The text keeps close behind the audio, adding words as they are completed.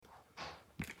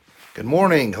Good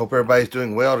morning. Hope everybody's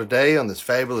doing well today on this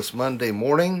fabulous Monday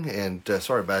morning. And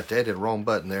sorry about that, hit the wrong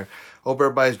button there. Hope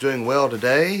everybody's doing well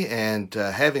today and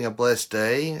having a blessed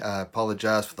day. I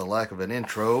apologize for the lack of an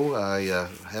intro. I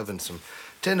having some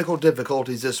technical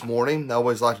difficulties this morning. I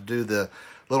always like to do the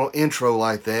little intro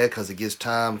like that because it gives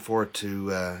time for it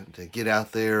to get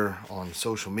out there on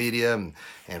social media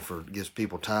and for gives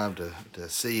people time to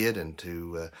see it and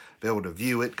to be able to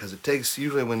view it because it takes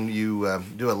usually when you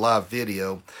do a live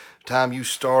video time you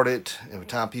start it and the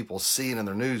time people see it in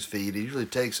their news feed, it usually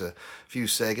takes a few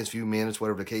seconds, few minutes,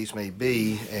 whatever the case may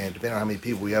be. And depending on how many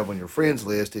people you have on your friends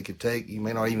list, it could take, you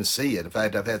may not even see it. In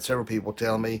fact, I've had several people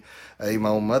tell me, my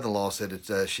own mother-in-law said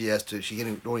that she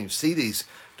don't even see these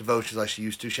devotions like she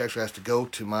used to. She actually has to go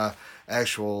to my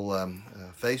actual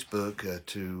Facebook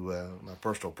to my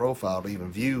personal profile to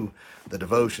even view the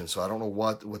devotion. So I don't know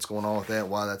what's going on with that,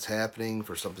 why that's happening,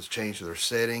 for something's changed to their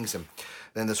settings. And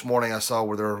then this morning I saw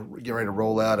where they're getting ready to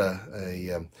roll out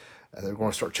they're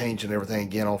going to start changing everything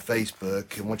again on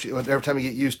Facebook. And every time you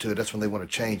get used to it, that's when they want to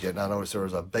change it. And I noticed there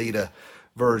was a beta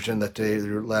version that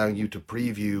they're allowing you to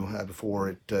preview before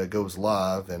it goes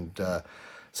live. And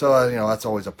so, that's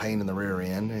always a pain in the rear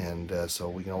end. And so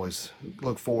we can always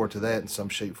look forward to that in some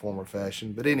shape, form, or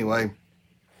fashion. But anyway,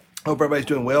 hope everybody's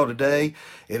doing well today.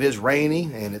 It is rainy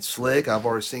and it's slick. I've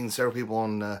already seen several people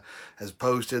on has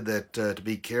posted that to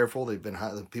be careful.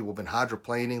 People have been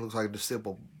hydroplaning. Looks like a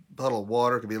simple puddle of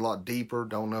water. Could be a lot deeper.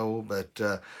 Don't know,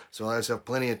 but so I have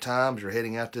plenty of time as you're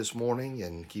heading out this morning,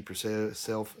 and keep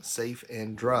yourself safe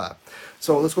and dry.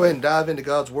 So let's go ahead and dive into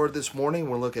God's Word this morning.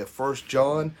 We'll look at 1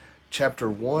 John chapter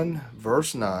 1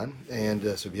 verse 9, and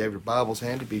so if you have your Bibles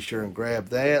handy, be sure and grab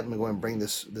that. Let me go ahead and bring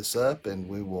this up, and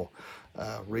we will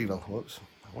read on. Whoops.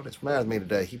 What is the matter with me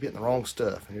today? I keep hitting the wrong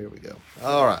stuff. Here we go.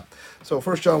 All right. So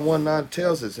 1 John 1:9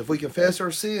 tells us, if we confess our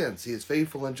sins, he is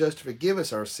faithful and just to forgive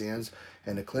us our sins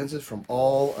and to cleanse us from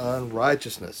all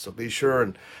unrighteousness. So be sure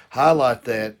and highlight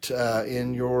that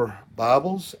in your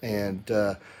Bibles and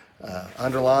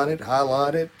underline it,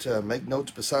 highlight it, make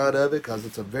notes beside of it, because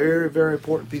it's a very, very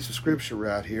important piece of scripture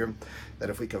right here, that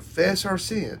if we confess our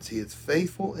sins, he is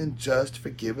faithful and just to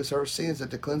forgive us our sins and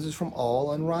to cleanse us from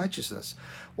all unrighteousness.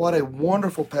 What a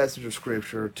wonderful passage of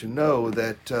scripture to know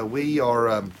that we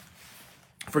are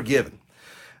forgiven.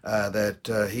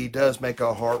 That he does make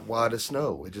our heart white as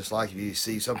snow. It's just like if you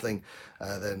see something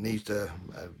that needs to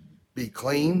be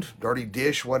cleaned, dirty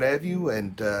dish, what have you,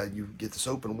 and you get the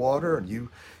soap and water and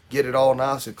you get it all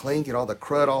nice and clean, get all the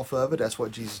crud off of it. That's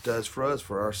what Jesus does for us,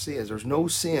 for our sins. There's no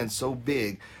sin so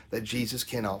big that Jesus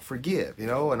cannot forgive,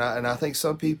 and I think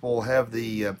some people have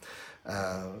the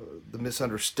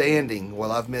misunderstanding,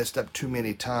 well, I've messed up too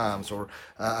many times, or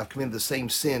I've committed the same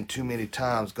sin too many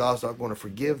times, God's not going to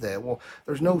forgive that. Well,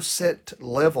 there's no set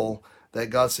level that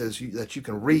God says that you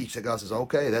can reach, that God says,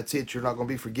 okay, that's it, you're not going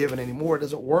to be forgiven anymore. It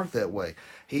doesn't work that way.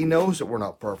 He knows that we're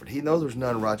not perfect. He knows there's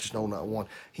none righteous, no, not one.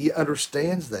 He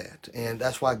understands that, and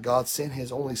that's why God sent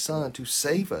his only Son to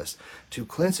save us, to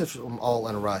cleanse us from all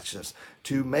unrighteousness,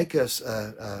 to make us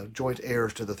joint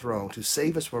heirs to the throne, to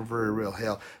save us from very real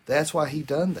hell. That's why he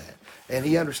done that. And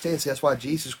he understands that's why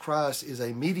Jesus Christ is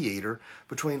a mediator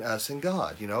between us and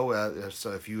God.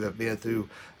 So if you have been through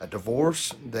a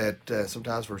divorce, that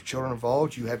sometimes for children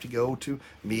involved, you have to go to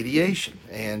mediation.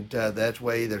 And that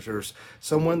way there's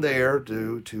someone there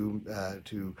to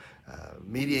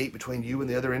mediate between you and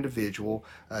the other individual,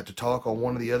 to talk on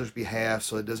one or the other's behalf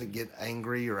so it doesn't get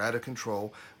angry or out of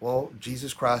control. Well,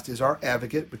 Jesus Christ is our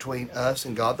advocate between us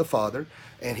and God the Father,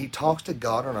 and he talks to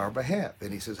God on our behalf.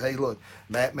 And he says, hey, look,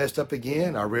 Matt messed up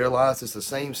again. I realize it's the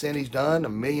same sin he's done a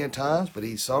million times, but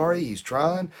he's sorry, he's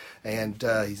trying, and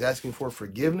he's asking for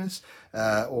forgiveness,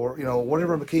 or,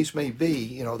 whatever the case may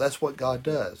be, that's what God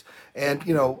does. And,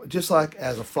 just like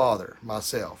as a father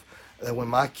myself, that when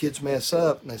my kids mess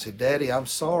up and they say, Daddy, I'm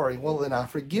sorry, well, then I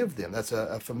forgive them. That's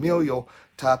a familial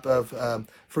type of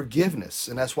forgiveness.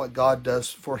 And that's what God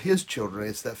does for his children.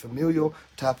 It's that familial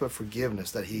type of forgiveness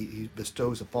that he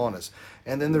bestows upon us.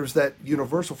 And then there's that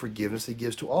universal forgiveness he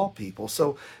gives to all people.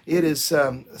 So it is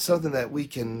something that we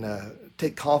can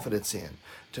take confidence in,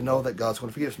 to know that God's going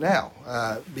to forgive us.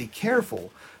 Now, be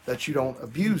careful that you don't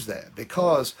abuse that,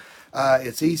 because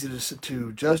it's easy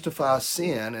to justify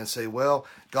sin and say, well,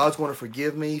 God's going to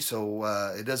forgive me, so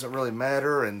it doesn't really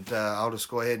matter, and I'll just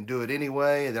go ahead and do it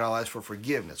anyway, and then I'll ask for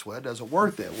forgiveness. Well, it doesn't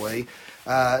work that way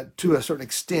to a certain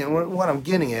extent. What I'm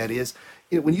getting at is,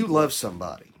 when you love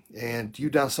somebody, and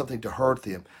you've done something to hurt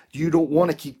them. You don't want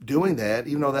to keep doing that,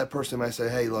 even though that person may say,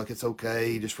 hey, look, it's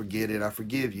okay, just forget it, I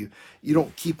forgive you. You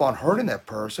don't keep on hurting that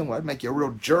person. Well, it'd make you a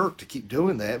real jerk to keep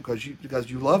doing that because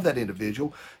you love that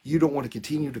individual. You don't want to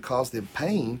continue to cause them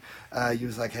pain. You're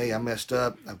just like, hey, I messed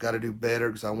up. I've got to do better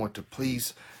because I want to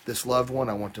please this loved one.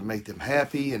 I want to make them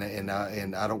happy, and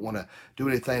I don't want to do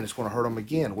anything that's going to hurt them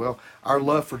again. Well, our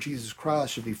love for Jesus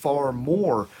Christ should be far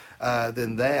more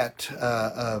than that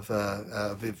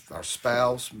of if our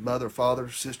spouse, mother, father,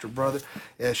 sister, brother.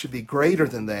 It should be greater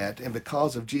than that. And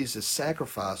because of Jesus'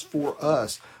 sacrifice for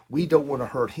us, we don't want to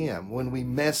hurt him. When we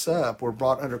mess up, we're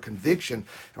brought under conviction.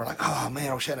 And we're like, oh man,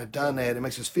 I wish I hadn't done that. It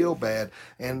makes us feel bad.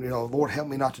 And Lord, help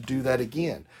me not to do that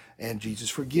again. And Jesus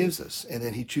forgives us, and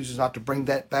then he chooses not to bring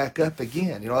that back up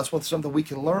again. That's something we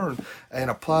can learn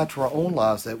and apply to our own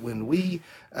lives, that when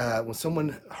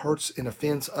someone hurts and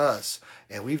offends us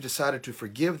and we've decided to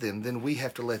forgive them, then we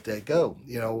have to let that go.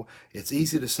 It's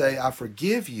easy to say, I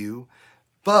forgive you,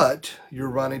 but you're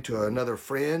running to another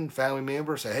friend, family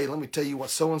member, say, hey, let me tell you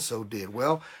what so-and-so did.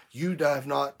 Well, you have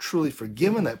not truly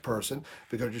forgiven that person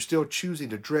because you're still choosing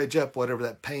to dredge up whatever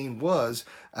that pain was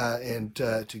and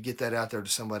to get that out there to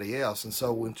somebody else. And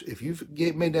so if you've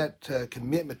made that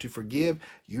commitment to forgive,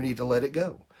 you need to let it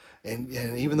go. And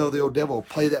even though the old devil will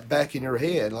play that back in your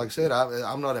head, like I said,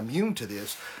 I'm not immune to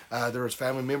this. There's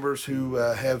family members who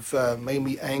have made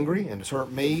me angry and it's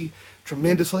hurt me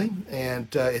tremendously, and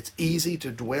it's easy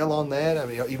to dwell on that. I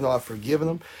mean, even though I've forgiven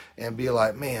them, and be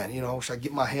like, man, should I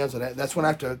get my hands on that? That's when I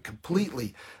have to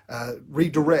completely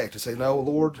redirect and say, no,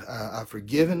 Lord, I've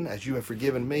forgiven as you have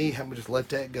forgiven me. Help me just let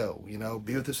that go.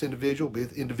 Be with this individual, be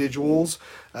with individuals,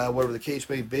 whatever the case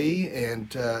may be,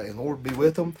 and Lord, be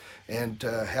with them, and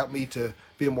help me to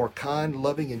be a more kind,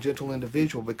 loving, and gentle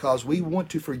individual, because we want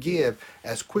to forgive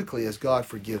as quickly as God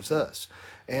forgives us.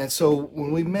 And so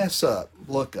when we mess up,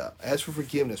 look up, ask for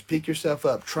forgiveness, pick yourself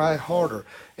up, try harder,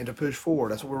 and to push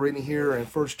forward. That's what we're reading here in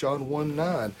 1 John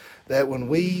 1:9, that when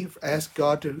we ask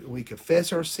God we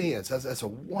confess our sins, that's a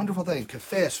wonderful thing.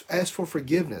 Confess, ask for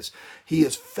forgiveness. He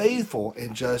is faithful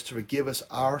and just to forgive us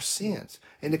our sins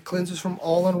and to cleanse us from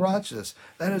all unrighteousness.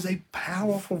 That is a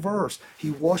powerful verse. He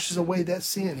washes away that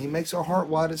sin. He makes our heart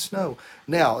white as snow.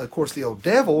 Now, of course, the old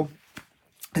devil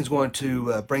is going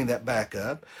to bring that back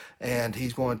up, and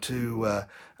he's going to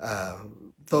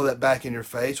throw that back in your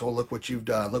face. Well, look what you've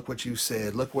done. Look what you've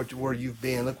said. Look where you've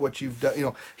been. Look what you've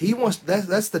done. He wants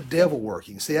that's the devil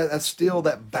working. See, that's still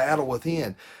that battle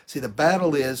within. See, the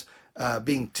battle is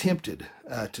being tempted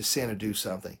to sin and do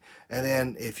something, and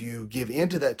then if you give in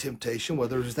to that temptation, well,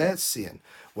 there's that sin.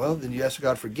 Well, then you ask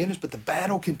God forgiveness, but the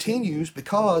battle continues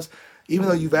because even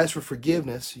though you've asked for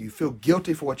forgiveness, you feel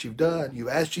guilty for what you've done, you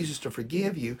ask Jesus to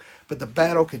forgive you, but the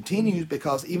battle continues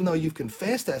because even though you've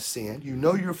confessed that sin, you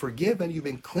know you're forgiven, you've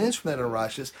been cleansed from that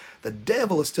unrighteousness, the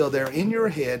devil is still there in your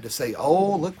head to say,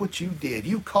 oh, look what you did.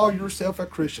 You call yourself a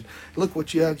Christian. Look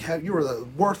what you have. You're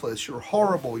worthless. You're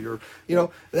horrible.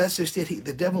 That's just it.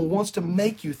 The devil wants to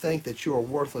make you think that you are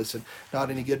worthless and not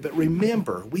any good. But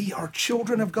remember, we are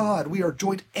children of God. We are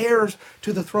joint heirs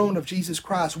to the throne of Jesus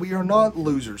Christ. We are not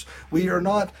losers. We are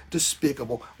not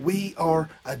despicable. We are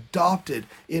adopted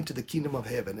into the kingdom of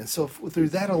heaven. And so through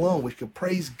that alone, we can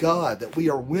praise God that we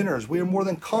are winners. We are more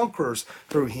than conquerors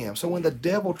through him. So when the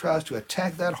devil tries to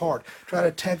attack that heart, try to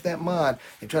attack that mind,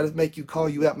 and try to make you call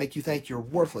you out, make you think you're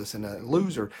worthless and a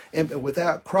loser, and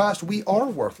without Christ, we are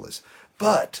worthless.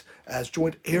 But as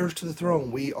joint heirs to the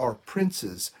throne, we are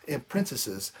princes and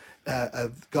princesses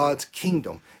of God's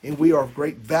kingdom, and we are of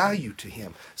great value to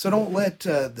him. So don't let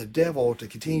the devil to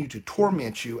continue to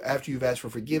torment you after you've asked for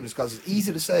forgiveness, because it's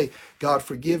easy to say, God,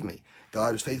 forgive me.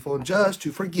 God is faithful and just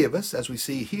to forgive us, as we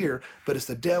see here, but it's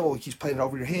the devil who keeps playing it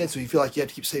over your head, so you feel like you have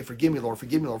to keep saying, forgive me, Lord,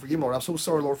 forgive me, Lord, forgive me, Lord. I'm so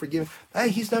sorry, Lord, forgive me. Hey,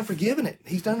 he's done forgiving it.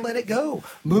 He's done let it go.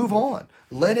 Move on.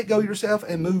 Let it go yourself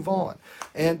and move on.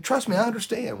 And trust me, I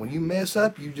understand. When you mess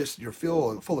up, you're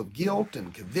full of guilt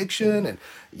and conviction, and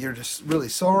you're just really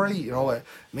sorry.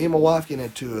 Me and my wife get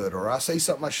into it, or I say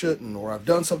something I shouldn't, or I've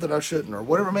done something I shouldn't, or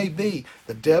whatever it may be.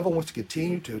 The devil wants to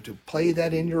continue to play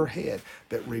that in your head.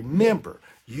 But remember,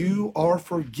 you are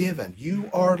forgiven. You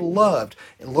are loved.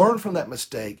 And learn from that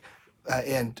mistake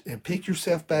and pick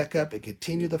yourself back up and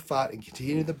continue the fight and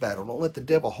continue the battle. Don't let the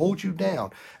devil hold you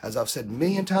down. As I've said a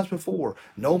million times before,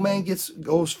 no man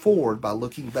goes forward by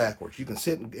looking backwards. You can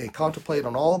sit and contemplate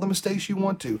on all the mistakes you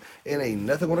want to, and ain't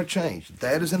nothing going to change.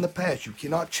 That is in the past. You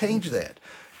cannot change that.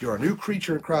 You're a new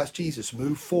creature in Christ Jesus.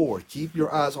 Move forward. Keep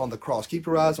your eyes on the cross. Keep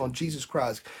your eyes on Jesus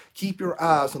Christ. Keep your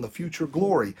eyes on the future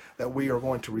glory that we are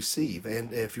going to receive.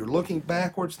 And if you're looking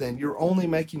backwards, then you're only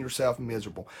making yourself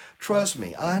miserable. Trust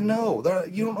me, I know.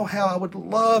 You don't know how I would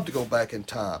love to go back in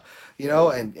time.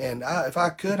 If I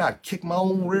could, I'd kick my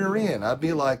own rear end. I'd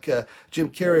be like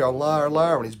Jim Carrey on Liar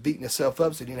Liar when he's beating himself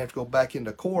up so he didn't have to go back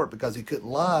into court because he couldn't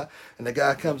lie. And the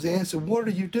guy comes in and said, "What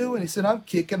are you doing?" He said, "I'm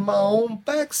kicking my own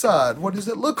backside." What does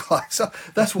it look like? So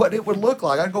that's what it would look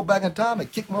like. I'd go back in time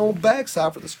and kick my own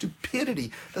backside for the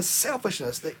stupidity, the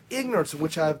selfishness, the ignorance in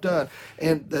which I've done,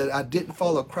 and that I didn't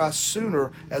follow Christ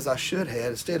sooner as I should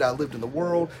have. Instead, I lived in the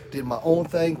world, did my own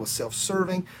thing, was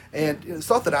self-serving, and it's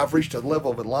not that I've reached a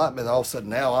level of enlightenment. All of a sudden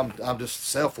now I'm just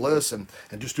selfless and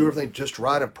just do everything just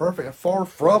right and perfect. And far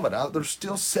from it. There's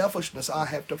still selfishness I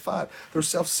have to fight. There's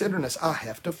self-centeredness I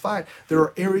have to fight. There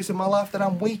are areas in my life that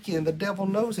I'm weak in. The devil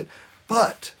knows it.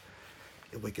 But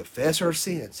if we confess our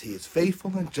sins, he is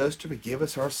faithful and just to forgive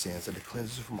us our sins and to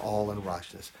cleanse us from all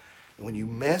unrighteousness. And when you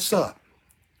mess up,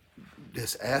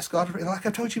 just ask God. Like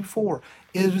I told you before,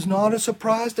 it is not a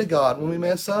surprise to God when we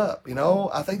mess up.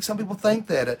 I think some people think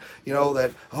that,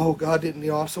 that, oh, God didn't,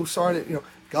 I'm so sorry that,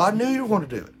 God knew you were going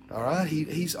to do it. All right.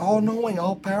 He's all knowing,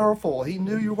 all powerful. He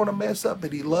knew you were going to mess up,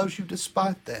 but he loves you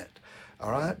despite that.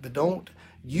 All right. But don't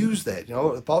use that. The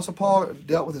Apostle Paul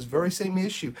dealt with this very same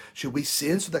issue. Should we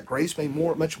sin so that grace may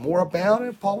much more abound?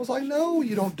 And Paul was like, no,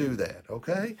 you don't do that.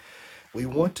 Okay. We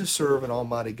want to serve an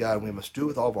almighty God, and we must do it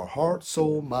with all of our heart,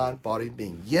 soul, mind, body, and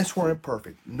being. Yes, we're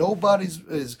imperfect. Nobody's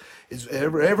is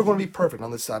ever going to be perfect on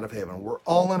this side of heaven. We're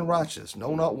all unrighteous.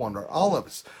 No, not one. All of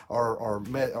us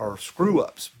are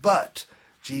screw-ups. But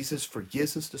Jesus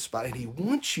forgives us despite it. He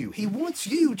wants you. He wants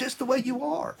you just the way you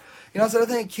are. That's the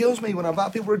other thing that kills me when I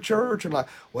invite people to church and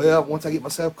once I get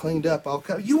myself cleaned up, I'll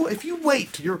come. If you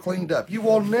wait till you're cleaned up, you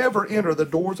will never enter the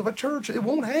doors of a church. It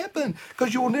won't happen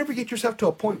because you will never get yourself to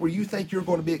a point where you think you're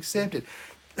going to be accepted.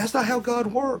 That's not how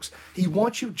God works. He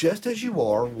wants you just as you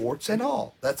are, warts and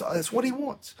all. That's what he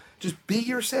wants. Just be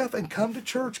yourself and come to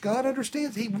church. God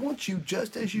understands. He wants you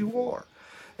just as you are.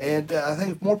 And I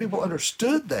think if more people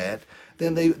understood that,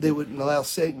 then they wouldn't allow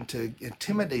Satan to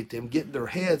intimidate them, get in their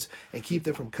heads, and keep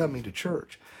them from coming to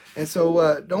church. And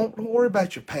so don't worry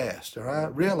about your past, all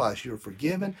right? Realize you're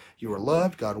forgiven, you are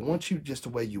loved, God wants you just the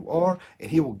way you are, and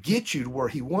he will get you to where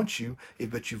he wants you,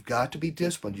 but you've got to be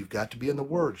disciplined, you've got to be in the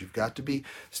Word, you've got to be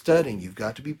studying, you've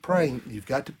got to be praying, you've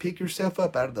got to pick yourself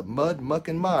up out of the mud, muck,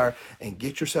 and mire, and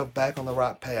get yourself back on the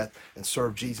right path and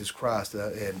serve Jesus Christ.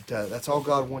 That's all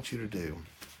God wants you to do.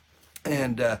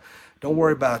 And don't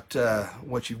worry about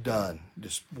what you've done.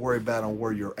 Just worry about on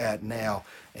where you're at now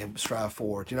and strive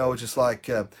forward. It's just like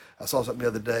I saw something the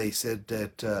other day. Said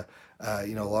that a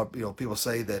lot of people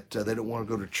say that they don't want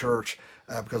to go to church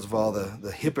because of all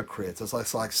the hypocrites.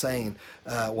 It's like saying,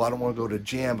 well, I don't want to go to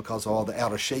gym because of all the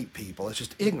out of shape people. It's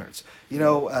just ignorance.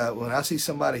 When I see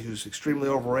somebody who's extremely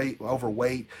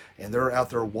overweight and they're out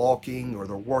there walking or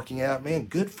they're working out, man,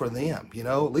 good for them.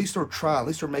 At least they're trying. At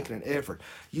least they're making an effort.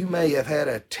 You may have had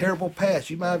a terrible past.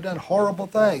 You might have done horrible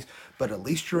things, but at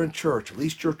least you're in church. At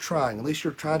least you're trying. At least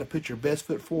you're trying to put your best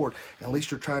foot forward. And at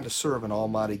least you're trying to serve an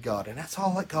almighty God. And that's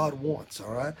all that God wants,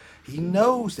 all right? He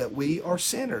knows that we are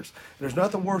sinners. And there's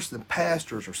nothing worse than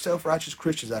pastors or self-righteous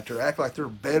Christians out there act like they're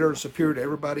better and superior to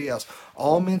everybody else.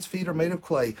 All men's feet are made of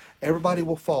clay. Everybody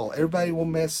will fall. Everybody will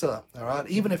mess up, all right?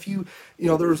 Even if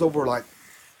there's over like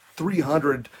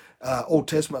 300 Old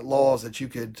Testament laws that you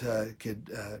could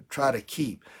try to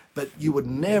keep. But you would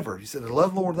never, he said, to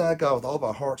love the Lord thy God with all of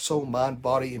our heart, soul, mind,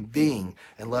 body, and being,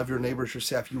 and love your neighbor as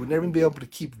yourself. You would never be able to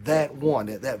keep that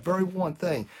very one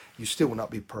thing. You still will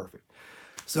not be perfect.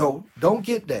 So don't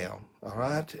get down, all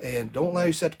right? And don't allow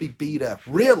yourself to be beat up.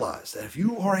 Realize that if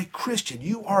you are a Christian,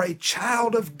 you are a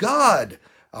child of God,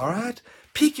 all right?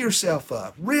 Pick yourself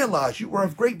up. Realize you are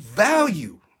of great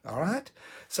value, all right?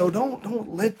 So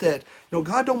don't let that,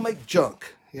 God don't make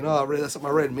junk. That's something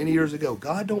I read many years ago.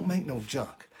 God don't make no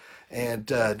junk. And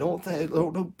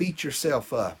don't beat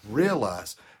yourself up.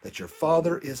 Realize that your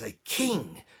Father is a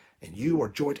king and you are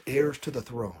joint heirs to the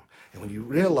throne. And when you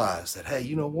realize that, hey,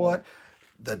 you know what?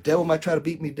 The devil might try to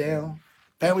beat me down.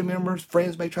 Family members,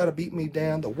 friends may try to beat me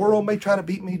down. The world may try to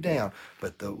beat me down.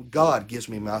 But God gives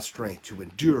me my strength to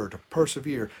endure, to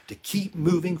persevere, to keep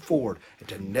moving forward, and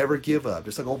to never give up.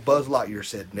 Just like old Buzz Lightyear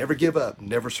said, never give up,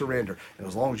 never surrender. And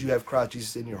as long as you have Christ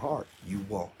Jesus in your heart, you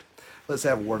won't. Let's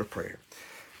have a word of prayer.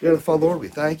 Dear Father, Lord, we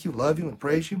thank you, love you, and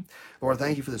praise you. Lord,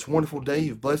 thank you for this wonderful day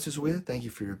you've blessed us with. Thank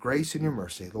you for your grace and your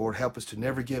mercy. Lord, help us to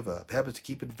never give up. Help us to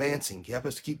keep advancing. Help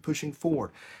us to keep pushing forward.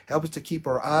 Help us to keep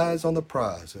our eyes on the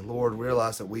prize. And Lord,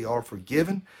 realize that we are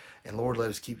forgiven. And Lord,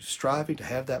 let us keep striving to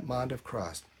have that mind of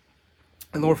Christ.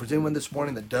 And Lord, for anyone this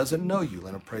morning that doesn't know you,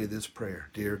 let them pray this prayer.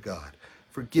 Dear God,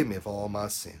 forgive me of all my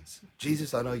sins.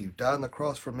 Jesus, I know you died on the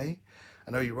cross for me. I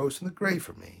know you rose from the grave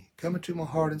for me. Come into my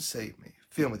heart and save me.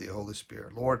 Fill me with the Holy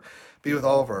Spirit. Lord, be with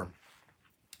all of our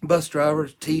bus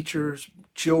drivers, teachers,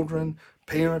 children,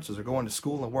 parents as they're going to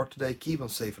school and work today. Keep them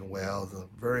safe and well. There's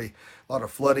a lot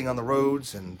of flooding on the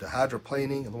roads and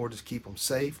hydroplaning. And Lord, just keep them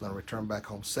safe. Let them return back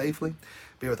home safely.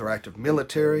 Be with our active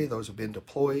military, those who have been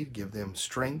deployed. Give them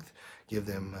strength. Give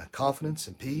them confidence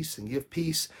and peace, and give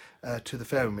peace to the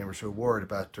family members who are worried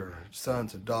about their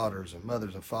sons and daughters and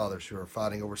mothers and fathers who are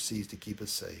fighting overseas to keep us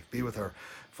safe. Be with our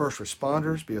first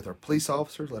responders. Be with our police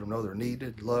officers. Let them know they're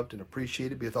needed, loved, and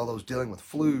appreciated. Be with all those dealing with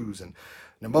flus and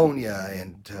pneumonia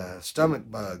and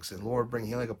stomach bugs. And Lord, bring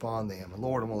healing upon them. And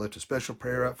Lord, I'm going to lift a special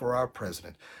prayer up for our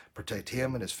president. Protect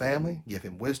him and his family. Give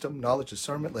him wisdom, knowledge,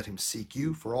 discernment. Let him seek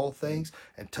you for all things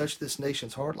and touch this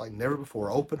nation's heart like never before.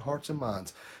 Open hearts and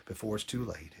minds before it's too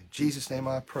late. In Jesus' name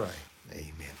I pray.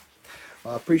 Amen.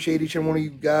 I appreciate each and one of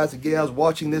you guys and gals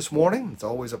watching this morning. It's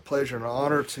always a pleasure and an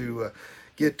honor to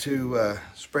get to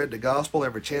spread the gospel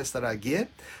every chance that I get.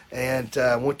 And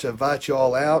I want to invite you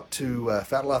all out to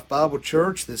Fountain Life Bible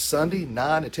Church this Sunday,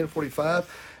 9 at 10:45.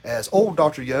 As old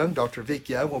Dr. Young, Dr. Vic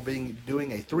Young, will be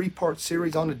doing a 3-part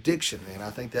series on addiction. And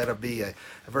I think that'll be a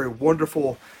very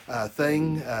wonderful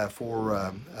thing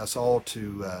for us all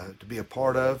to be a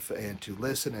part of and to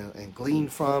listen and glean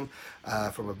from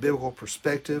a biblical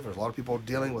perspective. There's a lot of people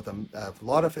dealing with a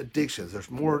lot of addictions.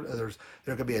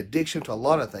 There could be addiction to a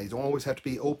lot of things. It don't always have to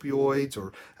be opioids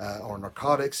or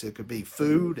narcotics. It could be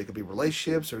food. It could be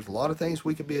relationships. There's a lot of things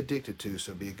we could be addicted to.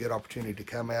 So it'd be a good opportunity to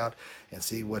come out and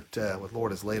see what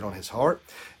Lord has laid on his heart.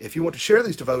 If you want to share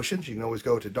these devotions, you can always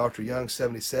go to Dr. Young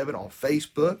 77 on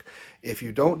Facebook. If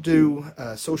you don't do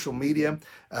social media,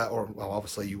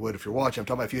 obviously you would if you're watching. I'm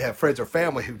talking about if you have friends or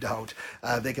family who don't,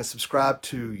 they can subscribe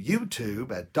to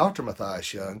YouTube at Dr.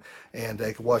 Matthias Young, and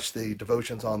they can watch the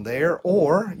devotions on there,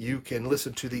 or you can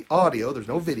listen to the audio. There's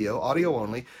no video, audio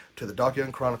only, to the Dr.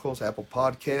 Young Chronicles Apple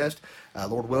Podcast.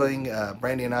 Lord willing,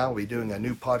 Brandy and I will be doing a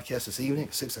new podcast this evening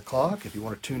at 6 o'clock. If you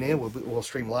want to tune in, we'll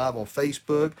stream live on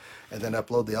Facebook and then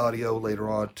upload the audio later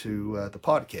on to the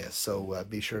podcast. So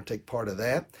be sure to take part of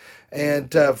that. And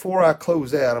before I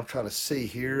close out, I'm trying to see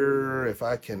here if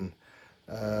I can,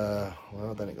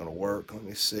 well, that ain't going to work. Let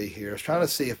me see here. I was trying to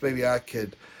see if maybe I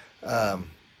could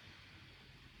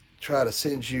try to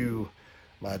send you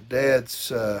my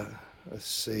dad's, let's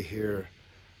see here.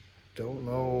 Don't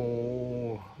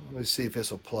know. Let me see if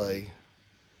this will play.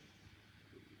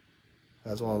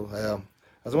 I was going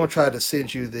to try to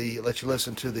send you let you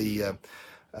listen to the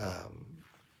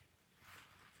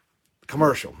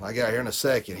commercial. I got here in a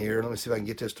second here. Let me see if I can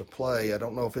get this to play. I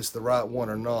don't know if it's the right one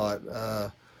or not.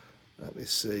 Let me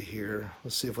see here.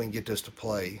 Let's see if we can get this to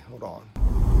play. Hold on.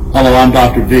 Hello, I'm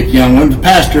Dr. Vic Young. I'm the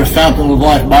pastor of Fountain of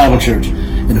Life Bible Church.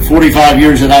 In the 45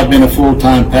 years that I've been a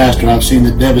full-time pastor, I've seen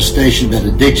the devastation that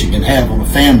addiction can have on a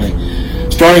family.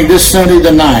 Starting this Sunday the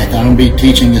 9th, I'm going to be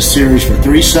teaching a series for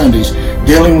 3 Sundays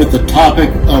dealing with the topic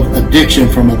of addiction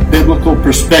from a biblical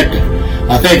perspective.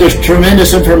 I think there's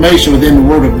tremendous information within the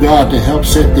Word of God to help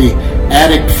set the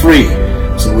addict free.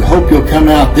 So we hope you'll come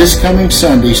out this coming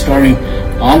Sunday starting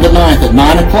on the 9th at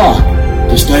 9 o'clock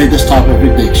to study this topic of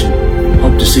addiction.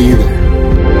 Hope to see you there.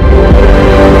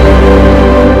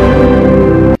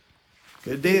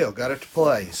 Good deal. Got it to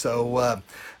play. So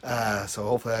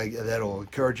hopefully that'll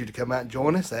encourage you to come out and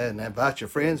join us, and invite your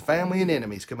friends, family, and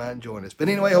enemies to come out and join us. But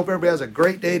anyway, hope everybody has a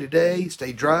great day today.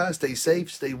 Stay dry, stay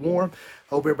safe, stay warm.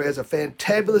 Hope everybody has a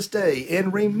fantabulous day.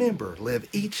 And remember, live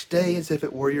each day as if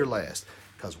it were your last,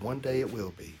 because one day it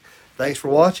will be. Thanks for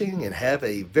watching, and have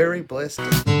a very blessed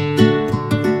day.